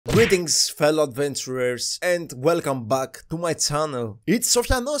Greetings fellow adventurers and welcome back to my channel. It's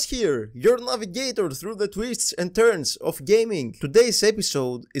Sofianos here, your navigator through the twists and turns of gaming. Today's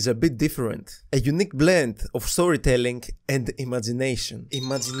episode is a bit different. A unique blend of storytelling and imagination.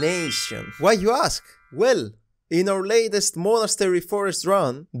 Why you ask? Well, in our latest Monastery forest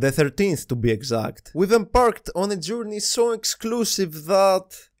run, the 13th to be exact, we've embarked on a journey so exclusive that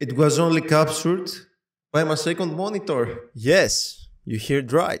it was only captured by my second monitor. Yes. You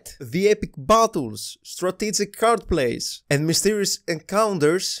heard right. The epic battles, strategic card plays, and mysterious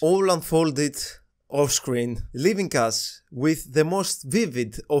encounters all unfolded off-screen, leaving us with the most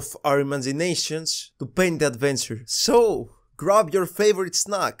vivid of our imaginations to paint the adventure. So, grab your favorite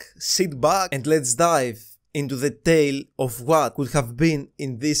snack, sit back, and let's dive into the tale of what could have been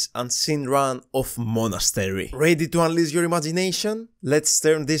in this unseen run of Monastery. Ready to unleash your imagination? Let's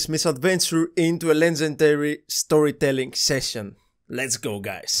turn this misadventure into a legendary storytelling session. Let's go,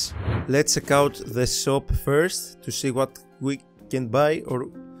 guys. Let's check out the shop first to see what we can buy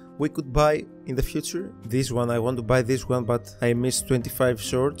or we could buy in the future. This one, I want to buy this one, but I missed 25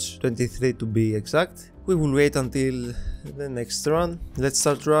 swords, 23 to be exact. We will wait until the next run. Let's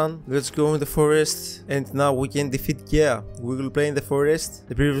start run. Let's go in the forest. And now we can defeat Gea. We will play in the forest.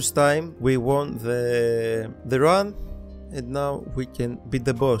 The previous time we won the run. And now we can beat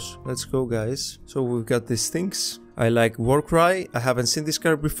the boss. Let's go, guys. So we've got these things. I like Warcry. I haven't seen this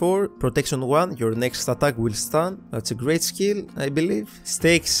card before. Protection 1, your next attack will stun. That's a great skill, I believe.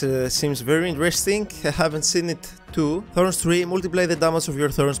 Stakes seems very interesting. I haven't seen it too. Thorns 3, multiply the damage of your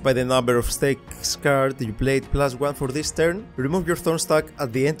thorns by the number of stakes card you played +1 for this turn. Remove your thorn stack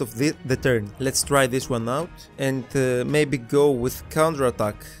at the end of the turn. Let's try this one out and maybe go with counter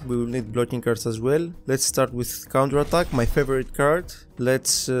attack. We will need blocking cards as well. Let's start with counter attack, my favorite card.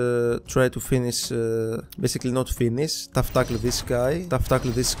 Let's try to finish, basically not finish, tough tackle this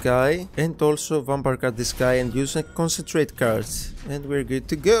guy, and also vampire card this guy and use a concentrate card. And we're good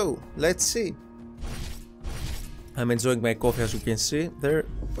to go. Let's see. I'm enjoying my coffee, as you can see there.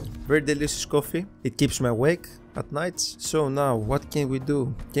 Very delicious coffee. It keeps me awake at nights. So now, what can we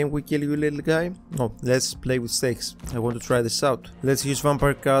do? Can we kill you, little guy? No, let's play with stakes. I want to try this out. Let's use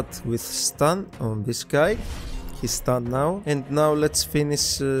vampire card with stun on this guy. He's stunned now. And now let's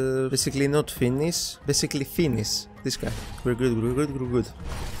finish, basically not finish, basically finish this guy. We're good.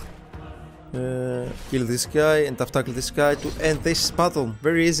 Kill this guy and tough tackle this guy to end this battle.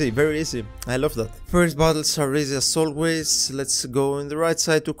 Very easy. I love that. First battles are easy as always. Let's go on the right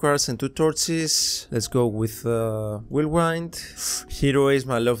side, 2 cards and 2 torches. Let's go with Whirlwind.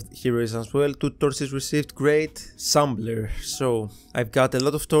 Heroism, I love heroism as well. 2 torches received, great. Sampler, so I've got a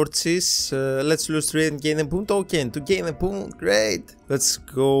lot of torches. Let's lose 3 and gain a boon token to gain a boon, great. Let's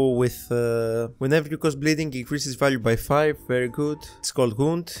go with whenever you cause bleeding, increases value by 5, very good. It's called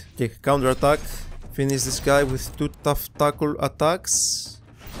Wound. Okay, counter attack. Finish this guy with 2 tough tackle attacks.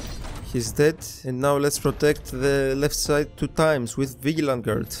 He's dead. And now let's protect the left side 2 times with Vigilant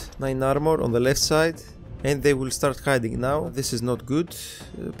Guard. 9 armor on the left side. And they will start hiding now. This is not good,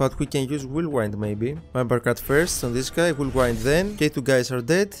 but we can use Whirlwind maybe. Vampire card first on this guy, Whirlwind then. Okay, 2 guys are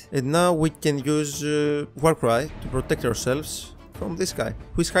dead. And now we can use Warcry to protect ourselves from this guy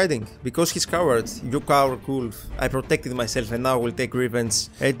who is hiding because he's coward. You coward wolf. I protected myself and now I will take revenge.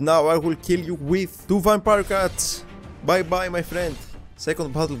 And now I will kill you with 2 vampire cards. Bye bye, my friend.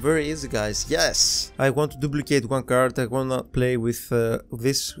 Second battle very easy, guys. Yes! I want to duplicate 1 card. I wanna play with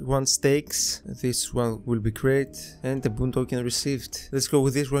this one stakes. This one will be great. And the boon token received. Let's go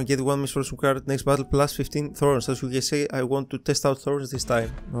with this one. Get 1 misfortune card. Next battle plus 15 thorns. As you can see, I want to test out thorns this time.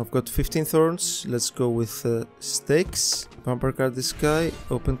 I've got 15 thorns. Let's go with stakes. Vampire card this guy.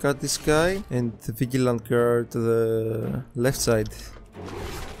 Open card this guy. And the vigilant card the left side.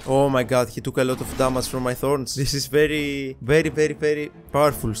 Oh my god, he took a lot of damage from my thorns. This is very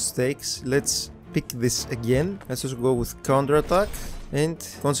powerful stakes. Let's pick this again. Let's also go with counter attack and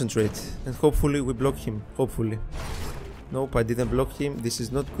concentrate. And hopefully we block him. Hopefully. Nope, I didn't block him. This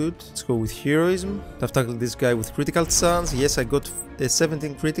is not good. Let's go with heroism. I've tackled this guy with critical chance. Yes, I got a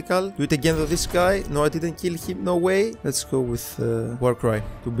 17 critical. Do it again with this guy. No, I didn't kill him. No way. Let's go with Warcry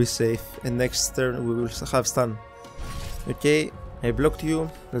to be safe. And next turn we will have stun. Okay. I blocked you.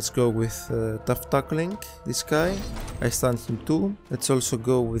 Let's go with tough tackling this guy. I stunned him too. Let's also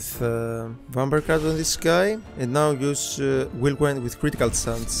go with vampire card on this guy. And now use Whirlwind with critical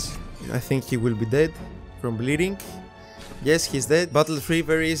chance. I think he will be dead from bleeding. Yes, he's dead. Battle 3,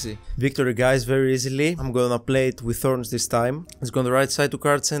 very easy. Victory, guys, very easily. I'm gonna play it with Thorns this time. Let's go on the right side, 2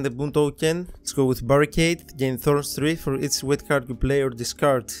 cards and a boon token. Let's go with Barricade. Gain Thorns 3 for each wet card you play or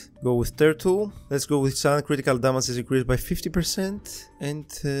discard. Go with Turtle. Let's go with Sun. Critical damage is increased by 50%. And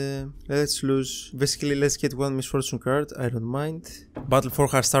let's lose. Basically, let's get 1 misfortune card. I don't mind. Battle 4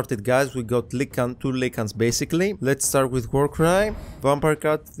 has started, guys. We got Lycan, 2 Lycans basically. Let's start with Warcry. Vampire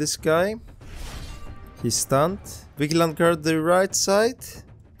card, this guy. He's stunned. Vigilant guard the right side.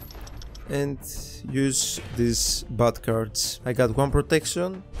 And use these bad cards. I got 1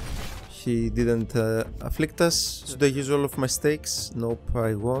 protection. He didn't afflict us. Should I use all of my stakes? Nope,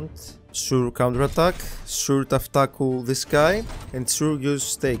 I won't. Sure, counterattack. Sure, tough tackle this guy. And sure, use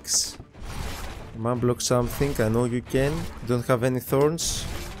stakes. Man, block something. I know you can. Don't have any thorns.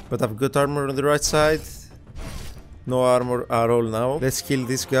 But I've got armor on the right side. No armor at all now. Let's kill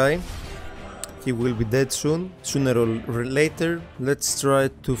this guy. He will be dead soon, sooner or later. Let's try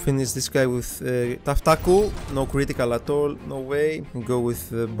to finish this guy with tough tackle. No critical at all, no way. And go with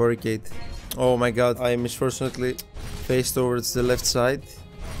barricade. Oh my god, I misfortunately faced towards the left side.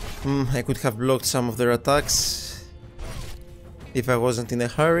 I could have blocked some of their attacks if I wasn't in a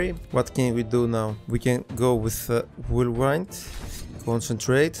hurry. What can we do now? We can go with whirlwind.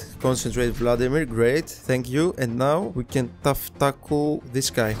 Concentrate Vladimir, great, thank you. And now we can tough tackle this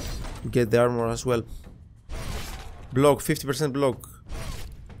guy. We get the armor as well. Block, 50% block.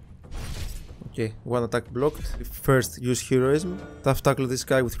 Okay, 1 attack blocked. First use heroism. Tough tackle this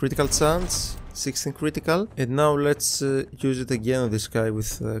guy with critical chance. 16 critical. And now let's use it again on this guy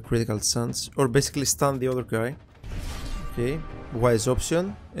with critical chance. Or basically stun the other guy. Okay, wise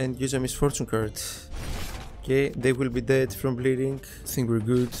option. And use a misfortune card. Okay, they will be dead from bleeding. I think we're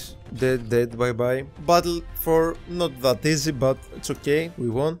good. Dead, bye bye. Battle 4, not that easy, but it's okay,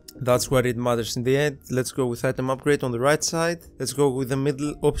 we won. That's where it matters in the end. Let's go with item upgrade on the right side. Let's go with the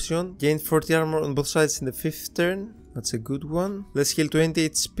middle option. Gain 40 armor on both sides in the 5th turn. That's a good one. Let's heal 20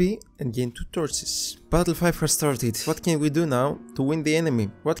 HP and gain 2 torches. Battle 5 has started. What can we do now to win the enemy?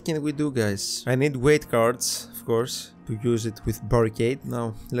 What can we do, guys? I need weight cards, of course, to use it with barricade.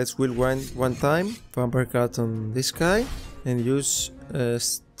 Now, let's whirlwind 1 time. Vampire cut on this guy and use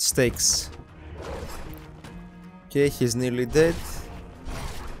stakes. Okay, he's nearly dead.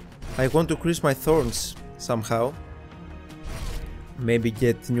 I want to increase my thorns somehow. Maybe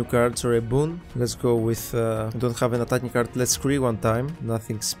get new cards or a boon. Let's go with I don't have an attacking card. Let's scree 1 time.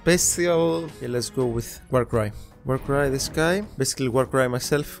 Nothing special. Okay, let's go with Warcry. Warcry this guy. Basically Warcry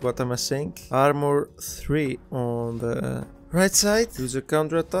myself. What am I saying? Armor 3 on the right side. Use a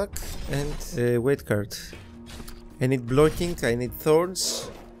counter attack and a weight card. I need blocking. I need thorns.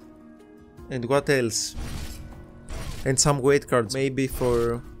 And what else? And some weight cards. Maybe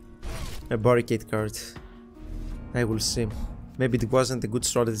for a barricade card. I will see. Maybe it wasn't a good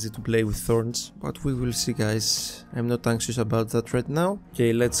strategy to play with thorns, but we will see, guys. I'm not anxious about that right now.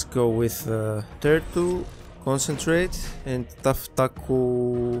 Okay, let's go with Turtle, concentrate, and tough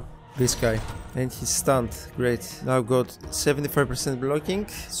tackle this guy. And he's stunned, great. Now got 75% blocking,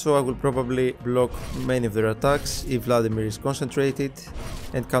 so I will probably block many of their attacks if Vladimir is concentrated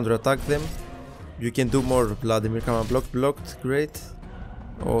and counterattack them. You can do more, Vladimir. Come on, blocked, great.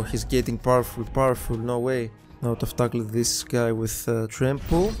 Oh, he's getting powerful, no way. Now tough tackle this guy with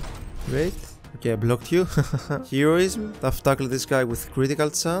trample. Great. Okay, I blocked you. Heroism. Tough tackle this guy with critical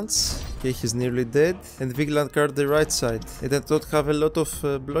chance. Okay, he's nearly dead. And Vigilant guard the right side. And I don't have a lot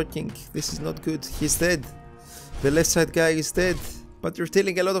of blocking. This is not good. He's dead. The left side guy is dead. But you're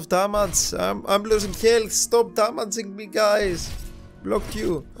dealing a lot of damage. I'm losing health. Stop damaging me, guys. Blocked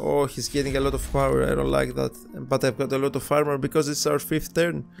you. Oh, he's getting a lot of power. I don't like that. But I've got a lot of armor because it's our 5th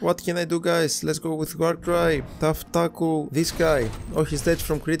turn. What can I do, guys? Let's go with Warcry. Tough tackle this guy. Oh, he's dead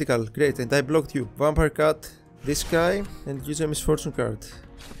from critical. Great. And I blocked you. Vampire cut this guy and use a misfortune card.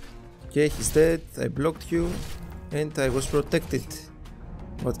 Okay, he's dead. I blocked you. And I was protected.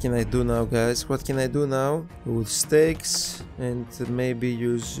 What can I do now, guys? What can I do now? With stakes and maybe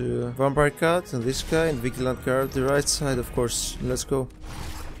use Vampire Cut on this guy and Vigilant Guard the right side, of course. Let's go.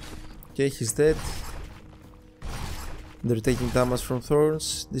 Okay, he's dead. They're taking damage from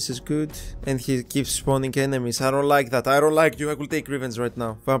thorns. This is good. And he keeps spawning enemies. I don't like that. I don't like you. I will take revenge right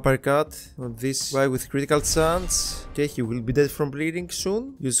now. Vampire Cut on this guy with critical chance. Okay, he will be dead from bleeding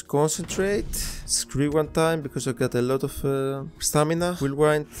soon. Use concentrate. Screw 1 time because I got a lot of stamina.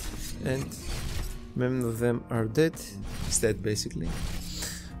 Whirlwind. And many of them are dead. He's dead basically.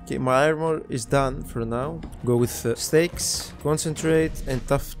 Okay, my armor is done for now. Go with stakes, concentrate, and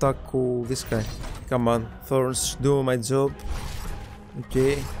tough tackle this guy. Come on, thorns, do my job.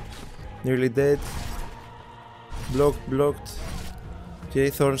 Okay, nearly dead. Blocked. Okay,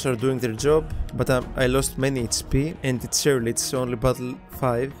 thorns are doing their job, but I lost many HP and it's early, it's only battle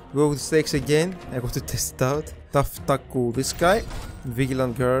 5. Go with stakes again, I got to test it out. Tough tackle this guy,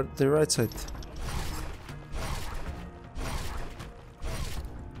 vigilant guard the right side.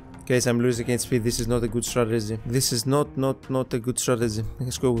 Guys, I'm losing HP, this is not a good strategy. This is not a good strategy.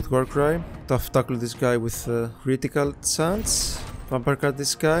 Let's go with war cry. Tough tackle this guy with critical chance. Vampire cut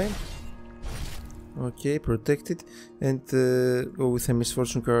this guy. Okay, protected. And go with a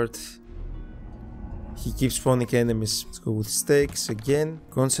misfortune card. He keeps spawning enemies. Let's go with stakes again.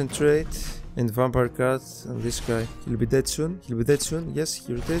 Concentrate. And vampire cut on this guy. He'll be dead soon. Yes,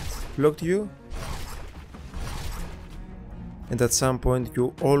 you're dead. Blocked you. And at some point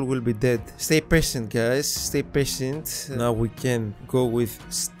you all will be dead. Stay patient, guys, stay patient. Now we can go with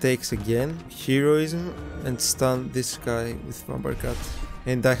stakes again, heroism, and stun this guy with vampire cut.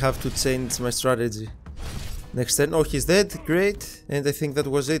 And I have to change my strategy. Next turn, oh, he's dead, great. And I think that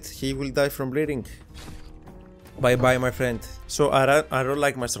was it, he will die from bleeding. Bye bye, my friend. So I don't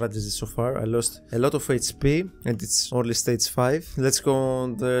like my strategy so far. I lost a lot of HP and it's only stage 5. Let's go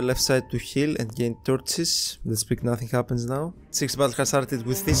on the left side to heal and gain torches. Let's pick nothing happens now. 6th battle has started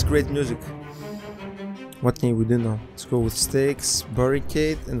with this great music. What can we do now? Let's go with stakes,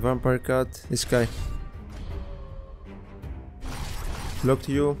 barricade and vampire cut this guy. Blocked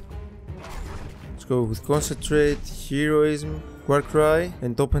you. Let's go with concentrate, heroism, war cry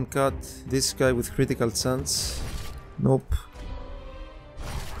and open cut this guy with critical chance. Nope.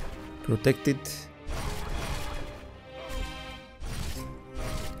 Protected.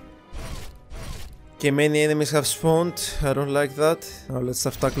 Okay, many enemies have spawned. I don't like that. Now let's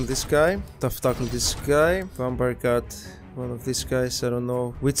tough tackle this guy. Vampire cut one of these guys. I don't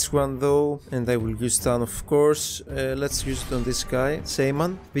know which one though. And I will use stun, of course. Let's use it on this guy.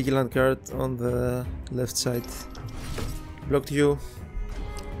 Shaman. Vigilant guard on the left side. Blocked you.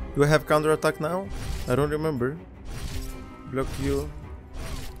 Do I have counter attack now? I don't remember. Blocked you.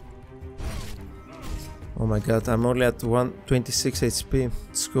 Oh my god, I'm only at 126 HP.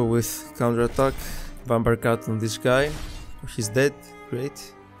 Let's go with counter attack. Vampire cut on this guy. Oh, he's dead.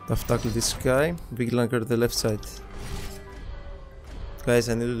 Great. Tough tackle this guy. Vigilant guard the left side. Guys,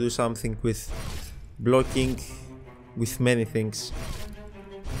 I need to do something with blocking with many things.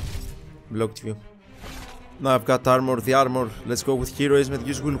 Blocked you. Now I've got armor, the armor. Let's go with heroism and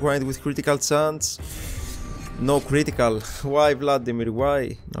use will grind with critical chance. No critical. Why, Vladimir?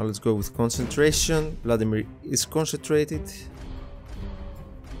 Why? Now let's go with concentration. Vladimir is concentrated.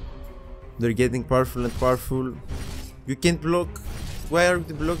 They're getting powerful and powerful. You can't block. Why are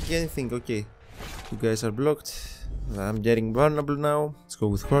you blocking anything? Okay. You guys are blocked. I'm getting vulnerable now. Let's go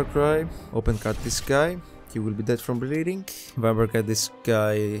with war cry. Open cut this guy. He will be dead from bleeding. Vampire cut this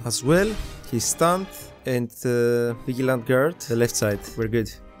guy as well. He's stunned. And vigilant guard the left side. We're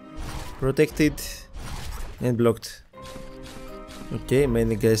good. Protected and blocked. Okay,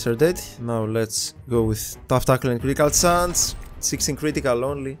 many guys are dead. Now let's go with tough tackle and critical chance. 16 critical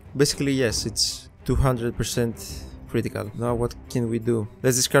only. Basically, yes, it's 200% critical. Now what can we do?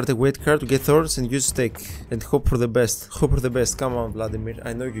 Let's discard a weight card to get thorns and use stake. And hope for the best. Hope for the best. Come on, Vladimir.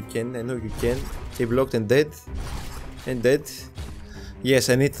 I know you can. Okay, blocked and dead. And dead. Yes,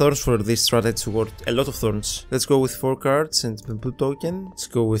 I need thorns for this strategy to work. A lot of thorns. Let's go with 4 cards and bamboo token. Let's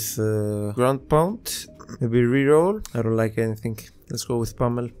go with ground pound. Maybe reroll. I don't like anything. Let's go with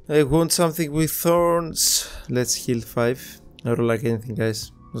pummel. I want something with thorns. Let's heal 5. I don't like anything,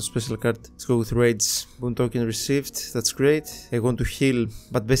 guys. No special card. Let's go with rage. Boon token received. That's great. I want to heal,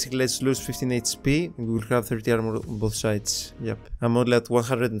 but basically let's lose 15 HP and we will have 30 armor on both sides. Yep. I'm only at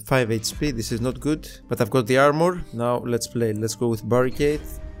 105 HP. This is not good, but I've got the armor. Now let's play. Let's go with barricade,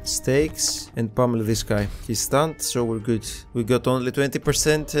 stakes, and pummel this guy. He's stunned, so we're good. We got only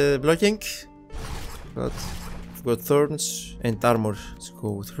 20% blocking, but we've got thorns and armor. Let's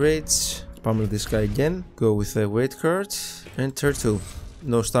go with rage. Pummel this guy again. Go with a weight card and turtle.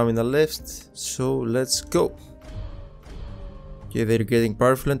 No stamina left, so let's go. Okay, they're getting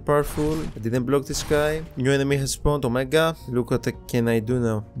powerful and powerful. I didn't block this guy. New enemy has spawned. Omega. Look what can I do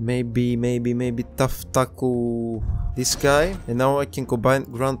now. Maybe tough tackle this guy. And now I can combine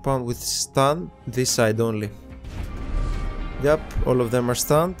ground pound with stun this side only. Yep, all of them are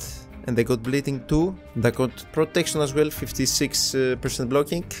stunned. And they got bleeding too. And I got protection as well, 56%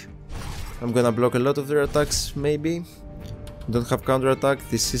 blocking. I'm gonna block a lot of their attacks, maybe. Don't have counter attack,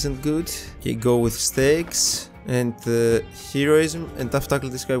 this isn't good. Okay, go with stakes and heroism and tough tackle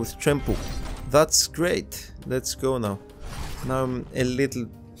this guy with trample. That's great. Let's go now. Now I'm a little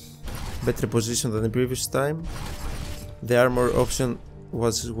better position than the previous time. The armor option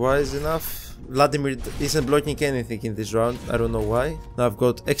was wise enough. Vladimir isn't blocking anything in this round. I don't know why. Now I've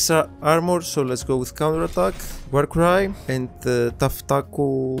got extra armor, so let's go with counterattack, Warcry, and tough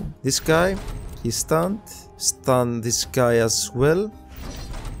tackle this guy. He's stunned. Stun this guy as well.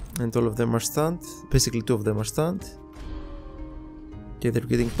 And all of them are stunned. Basically 2 of them are stunned. Okay, they're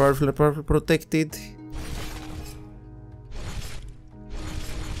getting powerful protected.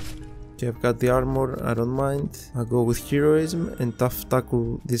 Okay, I've got the armor, I don't mind. I'll go with heroism and tough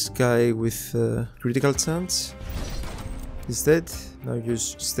tackle this guy with critical chance. He's dead. Now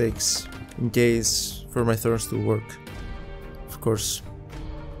use stakes in case for my thorns to work. Of course.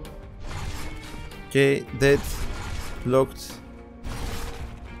 Okay, dead. Blocked.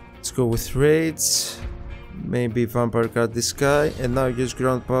 Let's go with raids. Maybe vampire cut this guy. And now use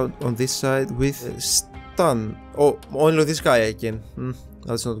ground pound on this side with stun. Oh, only this guy I can.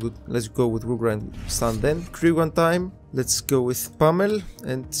 That's not good. Let's go with Woogrind stun then. Crew one time. Let's go with Pummel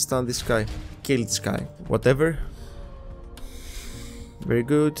and stun this guy. Kill this guy. Whatever. Very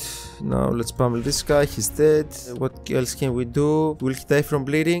good. Now let's pummel this guy. He's dead. What else can we do? Will he die from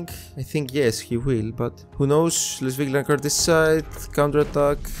bleeding? I think yes, he will, but who knows? Let's vigilant guard this side. Counter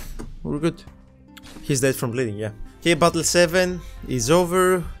attack. We're good. He's dead from bleeding, yeah. Okay, battle 7 is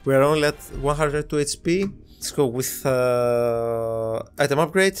over. We're only at 102 HP. Let's go with item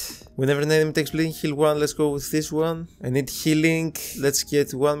upgrade. Whenever an enemy takes bleeding, heal 1. Let's go with this one. I need healing. Let's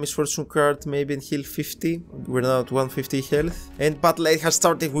get 1 misfortune card, maybe, and heal 50. We're now at 150 health. And battle 8 has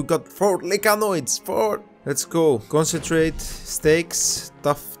started. We got 4 Lycanoids. 4. Let's go. Concentrate, stakes,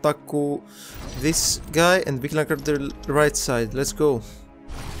 tough tackle this guy, and vigilant guard the right side. Let's go.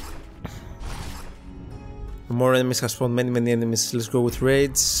 More enemies have spawned. Many enemies. Let's go with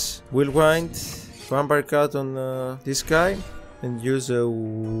raids. Whirlwind. Vampire cut on this guy and use a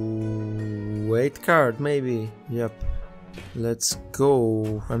weight card maybe. Yep. Let's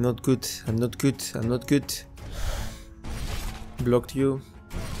go. I'm not good. I'm not good. I'm not good. Blocked you.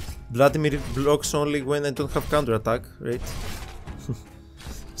 Vladimir blocks only when I don't have counter attack, right?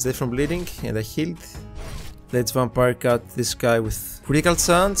 Is dead from bleeding and I healed. Let's vampire cut this guy with critical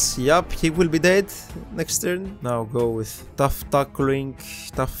chance. Yup, he will be dead next turn. Now go with tough tackling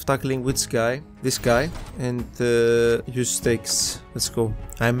which guy? This guy. And use stakes. Let's go.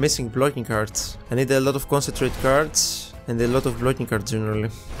 I'm missing blocking cards. I need a lot of concentrate cards and a lot of blocking cards generally.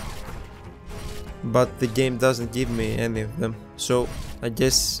 But the game doesn't give me any of them. So I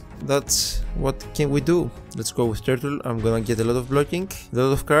guess that's what can we do. Let's go with turtle. I'm gonna get a lot of blocking, a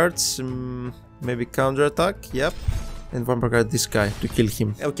lot of cards. Maybe counter attack, yep. And vampire card this guy to kill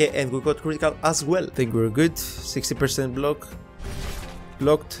him. Okay, and we got critical as well. I think we're good. 60% block.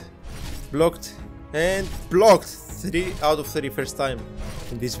 Blocked. Blocked. And blocked. 3 out of 3 first time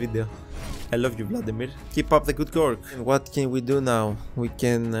in this video. I love you, Vladimir. Keep up the good work. And what can we do now? We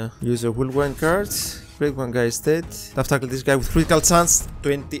can use a whirlwind card. Great, one guy is dead. I've tackled this guy with critical chance.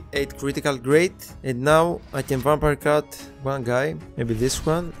 28 critical, great. And now I can vampire cut one guy, maybe this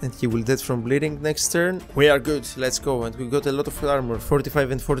one, and he will dead from bleeding next turn. We are good, let's go. And we got a lot of armor, 45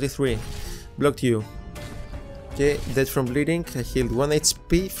 and 43. Blocked you. Okay, dead from bleeding. I healed 1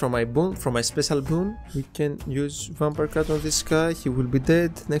 HP from my boon, from my special boon. We can use vampire cut on this guy. He will be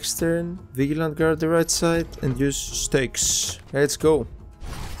dead next turn. Vigilant guard the right side and use stakes. Let's go.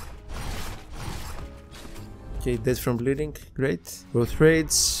 Okay, dead from bleeding. Great. Both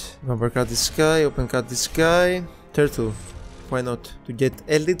raids. Vampire cut this guy. Open cut this guy. Turtle. Why not? To get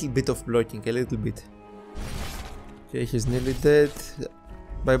a little bit of blocking. A little bit. Okay, he's nearly dead.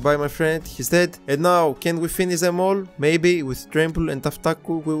 Bye bye, my friend. He's dead. And now, can we finish them all? Maybe with trample and tough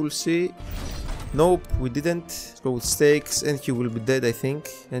tackle. We will see. Nope, we didn't. Let's go with stakes. And he will be dead, I think.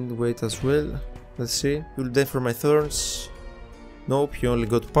 And wait as well. Let's see. He will die for my thorns. Nope, he only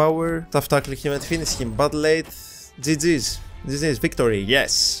got power. Tough tackle him and finish him. Battle 8. GG's. GG's. Victory.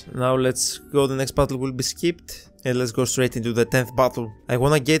 Yes. Now let's go. The next battle will be skipped. And let's go straight into the 10th battle. I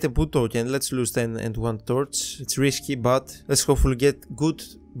wanna get a boot token. Let's lose 10 and 1 torch. It's risky, but let's hopefully get good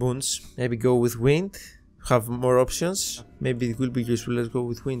boons. Maybe go with wind. Have more options. Maybe it will be useful. Let's go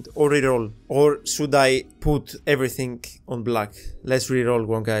with wind. Or reroll. Or should I put everything on black? Let's reroll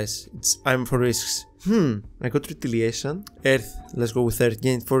one, guys. I'm for risks. I got retaliation. Earth. Let's go with Earth.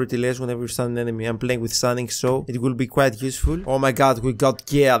 Gain 4 retaliation whenever you stun an enemy. I'm playing with stunning, so it will be quite useful. Oh my god, we got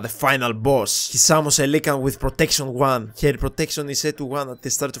the final boss. He summons a Lycan with protection 1. Her protection is set to 1 at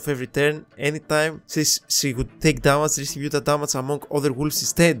the start of every turn. Anytime she would take damage, distribute the damage among other wolves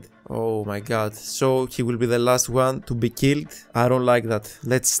instead. Oh my god. So he will be the last one to be killed. I don't like that.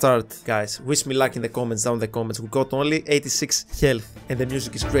 Let's start, guys. Wish me luck in the comments, down in the comments. We got only 86 health and the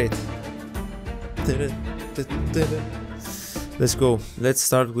music is great. Let's go. Let's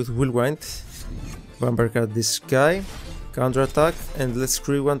start with whirlwind. Vampire card this guy. Counter attack and let's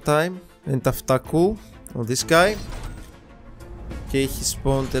screw one time. And Taftaku on this guy. Okay, he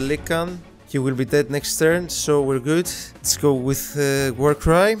spawned a Lycan. He will be dead next turn, so we're good. Let's go with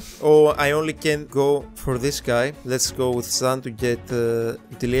Warcry. Oh, I only can go for this guy. Let's go with stun to get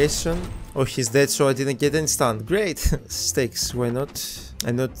retaliation. Oh, he's dead, so I didn't get any stun. Great! Stakes, why not?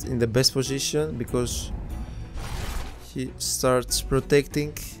 I'm not in the best position because he starts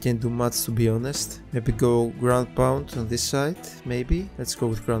protecting. Can't do much, to be honest. Maybe go ground pound on this side, maybe. Let's go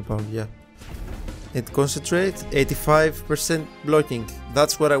with ground pound, yeah. And concentrate, 85% blocking.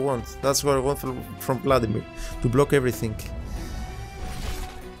 That's what I want. That's what I want from Vladimir. To block everything.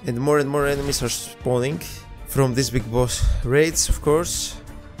 And more enemies are spawning from this big boss. Raids, of course.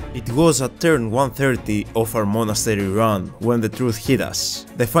 It was at turn 130 of our Monastery run when the truth hit us.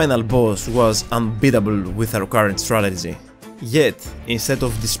 The final boss was unbeatable with our current strategy. Yet, instead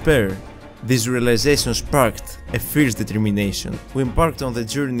of despair, this realization sparked a fierce determination. We embarked on the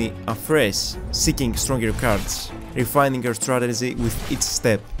journey afresh, seeking stronger cards, refining our strategy with each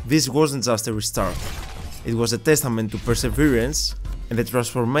step. This wasn't just a restart, it was a testament to perseverance and the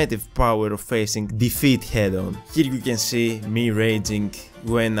transformative power of facing defeat head-on. Here you can see me raging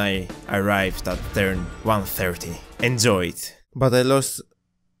when I arrived at turn 130. Enjoy it. But I lost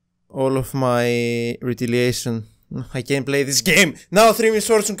all of my retaliation. I can't play this game! Now 3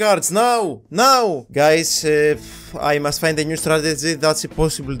 misfortune cards! Now! Now! Guys, I must find a new strategy that's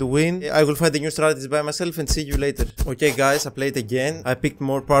impossible to win. I will find a new strategy by myself and see you later. Okay guys, I played again. I picked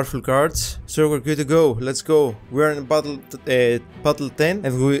more powerful cards. So we're good to go. Let's go. We're in battle 10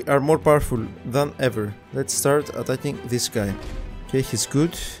 and we are more powerful than ever. Let's start attacking this guy. Okay, he's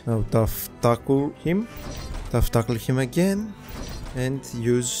good. Now tough tackle him. Tough tackle him again. And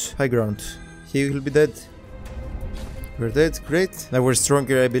use high ground. He will be dead. We're dead, great. Now we're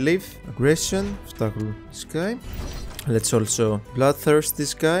stronger, I believe. Aggression, tackle this guy. Let's also bloodthirst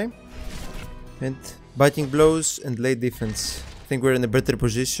this guy. And biting blows and late defense. I think we're in a better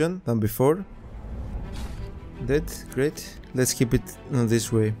position than before. Dead, great. Let's keep it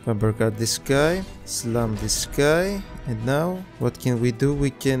this way. Uppercut this guy, slam this guy. And now, what can we do?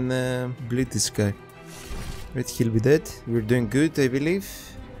 We can bleed this guy. Right, he'll be dead. We're doing good, I believe.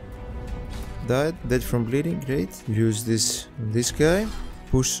 Dead from bleeding, great. Use this on this guy.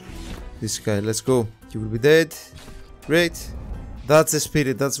 Push this guy, let's go. He will be dead. Great. That's the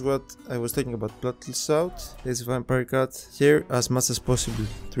spirit, that's what I was talking about. Bloodless out. Let's vampire cut here as much as possible.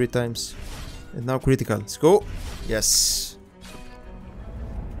 3 times. And now critical. Let's go. Yes.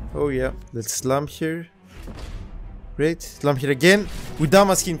 Oh yeah. Let's slam here. Great. Slam here again. We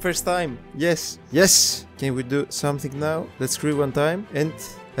damage him first time. Yes. Yes. Can we do something now? Let's screw one time. And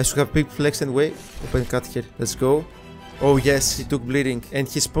I should have picked flex and way. Open cut here. Let's go. Oh yes, he took bleeding. And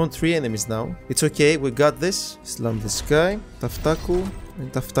he spawned 3 enemies now. It's okay, we got this. Slam this guy. Tough tackle.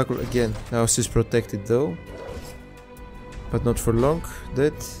 And tough tackle again. Now she's protected though. But not for long.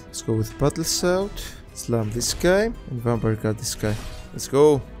 Dead. Let's go with battle shout. Slam this guy. And vampire cut this guy. Let's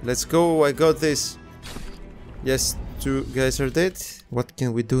go. Let's go. I got this. Yes, 2 guys are dead. What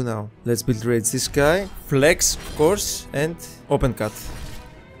can we do now? Let's build rage this guy. Flex, of course. And open cut.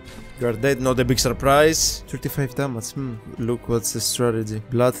 You are dead, not a big surprise. 35 damage, Look what's the strategy.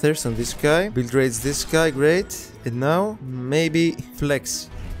 Bloodthirst on this guy. Build rage this guy, great. And now, maybe flex.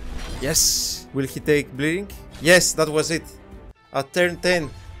 Yes! Will he take bleeding? Yes, that was it. At turn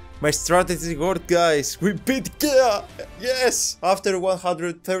 10. My strategy worked, guys. We beat Kia! Yes! After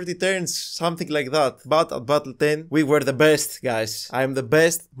 130 turns, something like that. But at battle 10, we were the best, guys. I am the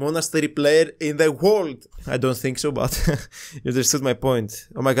best Monastery player in the world. I don't think so, but you understood my point.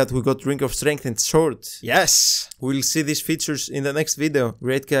 Oh my god, we got Ring of Strength and Sword. Yes! We'll see these features in the next video.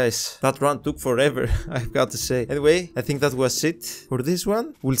 Great, guys. That run took forever, I've got to say. Anyway, I think that was it for this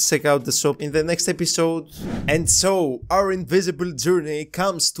one. We'll check out the shop in the next episode. And so, our invisible journey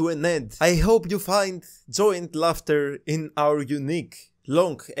comes to an end. I hope you find joy and laughter in our unique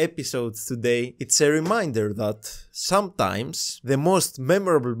long episodes today. It's a reminder that sometimes the most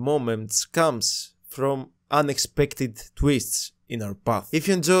memorable moments comes from unexpected twists in our path. If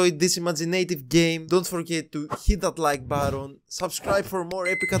you enjoyed this imaginative game, don't forget to hit that like button, subscribe for more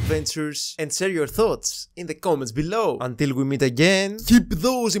epic adventures, and share your thoughts in the comments below. Until we meet again, keep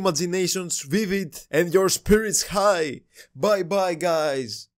those imaginations vivid and your spirits high. Bye bye, guys.